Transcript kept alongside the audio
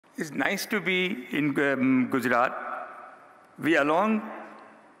It's nice to be in Gujarat. We, along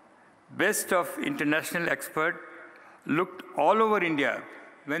best of international experts, looked all over India.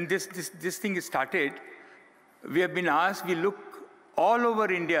 When this thing started, we have been asked, we look all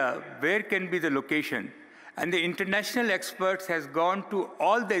over India, where can be the location? And the international experts has gone to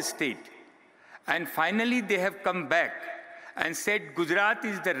all the state. And finally, they have come back and said Gujarat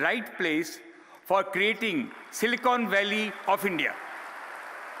is the right place for creating Silicon Valley of India.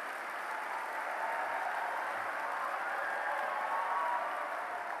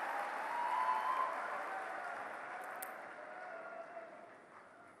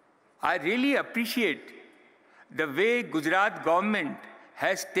 I really appreciate the way Gujarat government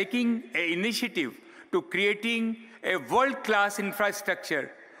has taken an initiative to creating a world-class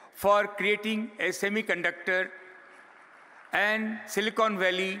infrastructure for creating a semiconductor and Silicon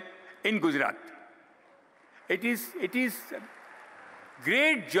Valley in Gujarat. It is a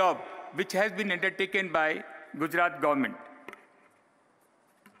great job which has been undertaken by Gujarat government.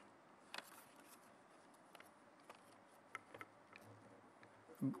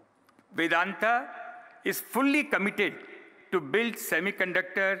 Vedanta is fully committed to build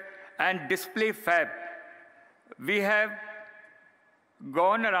semiconductor and display fab. We have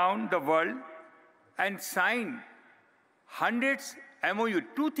gone around the world and signed hundreds MOU.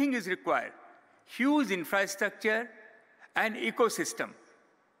 Two things is required: huge infrastructure and ecosystem.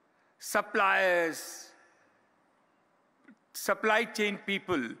 Suppliers, supply chain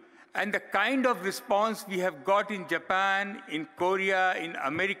people, and the kind of response we have got in Japan, in Korea, in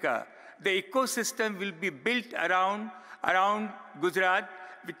America, the ecosystem will be built around Gujarat,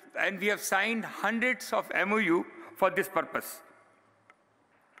 and we have signed hundreds of MOU for this purpose.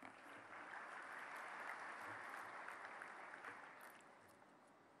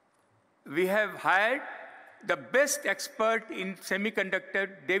 We have hired the best expert in semiconductor,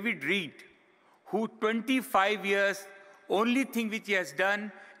 David Reed, who 25 years, only thing which he has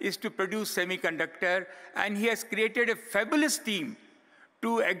done is to produce semiconductor, and he has created a fabulous team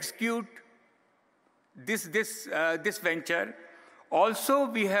to execute this venture. Also,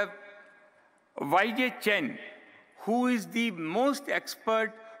 we have YJ Chen, who is the most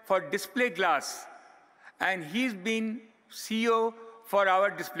expert for display glass, and he's been CEO for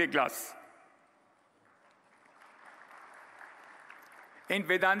our display glass. In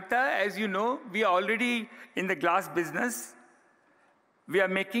Vedanta, as you know, we are already in the glass business. We are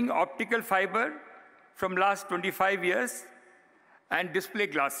making optical fiber from last 25 years and display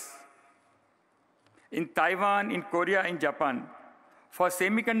glass in Taiwan, in Korea, in Japan. For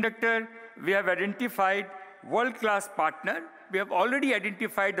semiconductor, we have identified world-class partner. We have already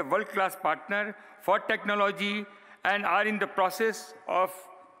identified the world-class partner for technology and are in the process of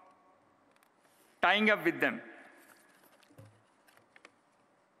tying up with them.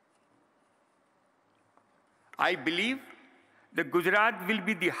 I believe that Gujarat will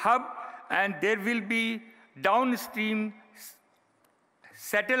be the hub, and there will be downstream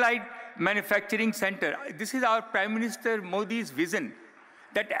satellite manufacturing center. This is our Prime Minister Modi's vision,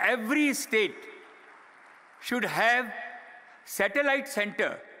 that every state should have satellite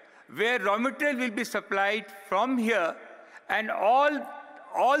center where raw material will be supplied from here, and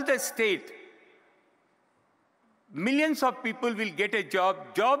all the state, millions of people will get a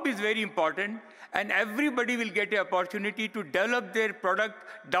job. Job is very important, and everybody will get an opportunity to develop their product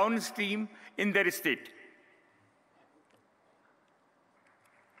downstream in their state.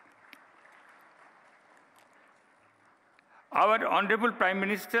 Our Honorable Prime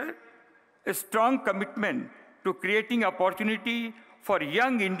Minister, a strong commitment to creating opportunity for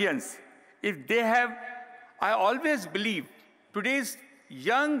young Indians. If they have, I always believe, today's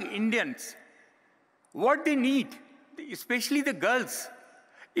young Indians, what they need, especially the girls,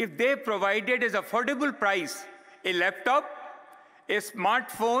 if they provided as affordable price a laptop, a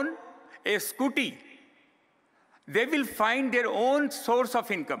smartphone, a scooty, they will find their own source of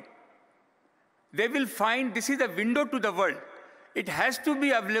income. They will find this is a window to the world. It has to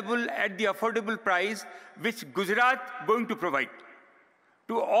be available at the affordable price which Gujarat going to provide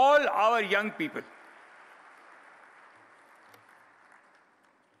to all our young people.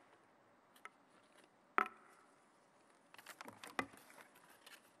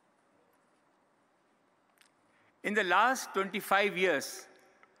 In the last 25 years,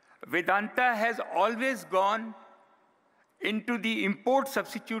 Vedanta has always gone into the import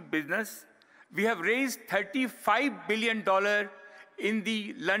substitute business. We have raised $35 billion in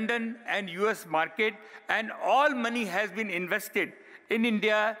the London and US market, and all money has been invested in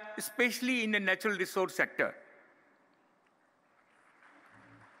India, especially in the natural resource sector.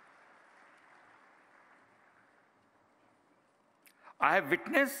 I have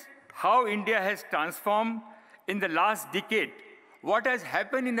witnessed how India has transformed in the last decade. What has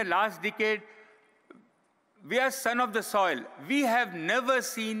happened in the last decade, we are son of the soil. We have never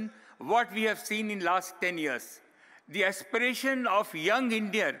seen what we have seen in last 10 years. The aspiration of young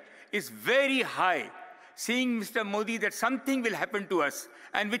India is very high, seeing Mr. Modi that something will happen to us,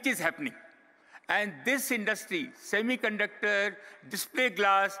 and which is happening. And this industry, semiconductor, display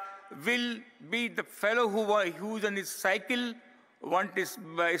glass, will be the fellow who's on his cycle, want his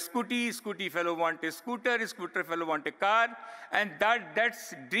scooty fellow want a scooter fellow want a car, and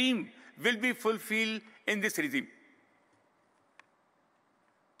that's dream will be fulfilled in this regime.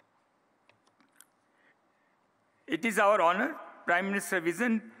 It is our honor, Prime Minister's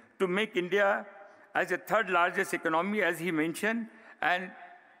vision, to make India as the third largest economy, as he mentioned, and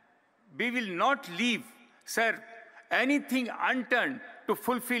we will not leave, sir, anything unturned to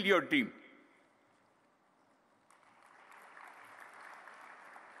fulfill your dream.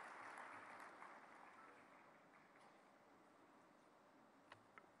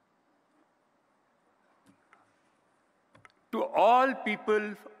 To all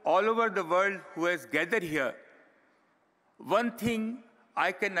people all over the world who has gathered here, one thing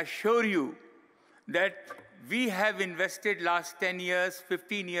I can assure you, that we have invested last 10 years,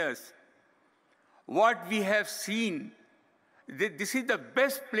 15 years. What we have seen, this is the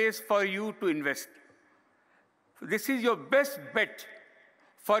best place for you to invest. This is your best bet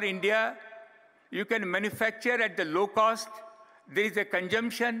for India. You can manufacture at the low cost. There is a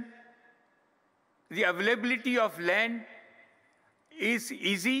consumption. The availability of land is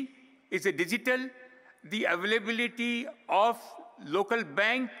easy, is a digital. The availability of local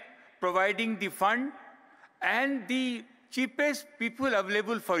bank providing the fund, and the cheapest people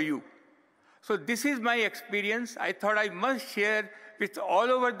available for you. So this is my experience. I thought I must share with all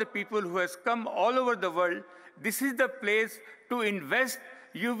over the people who has come all over the world. This is the place to invest.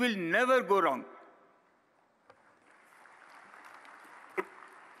 You will never go wrong.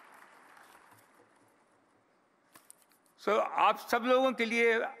 So आप सब लोगों के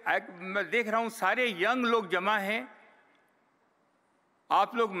लिए मैं देख रहा हूँ सारे यंग लोग जमा हैं,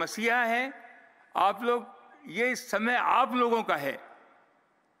 आप लोग मसीहा हैं, आप लोग, ये समय आप लोगों का है,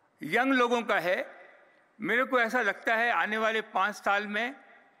 यंग लोगों का है। मेरे को ऐसा लगता है आने वाले 5 साल में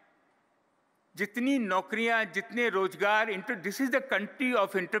जितनी नौकरियां, जितने रोजगार, this is the country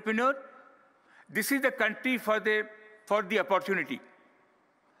of entrepreneur, this is the country for the opportunity.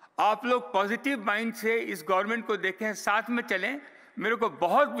 आप लोग पॉजिटिव माइंड से इस गवर्नमेंट को देखें, साथ में चलें। मेरे को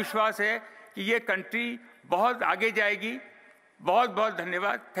बहुत विश्वास है कि ये कंट्री बहुत आगे जाएगी। बहुत बहुत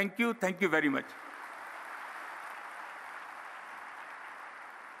धन्यवाद। Thank you very much.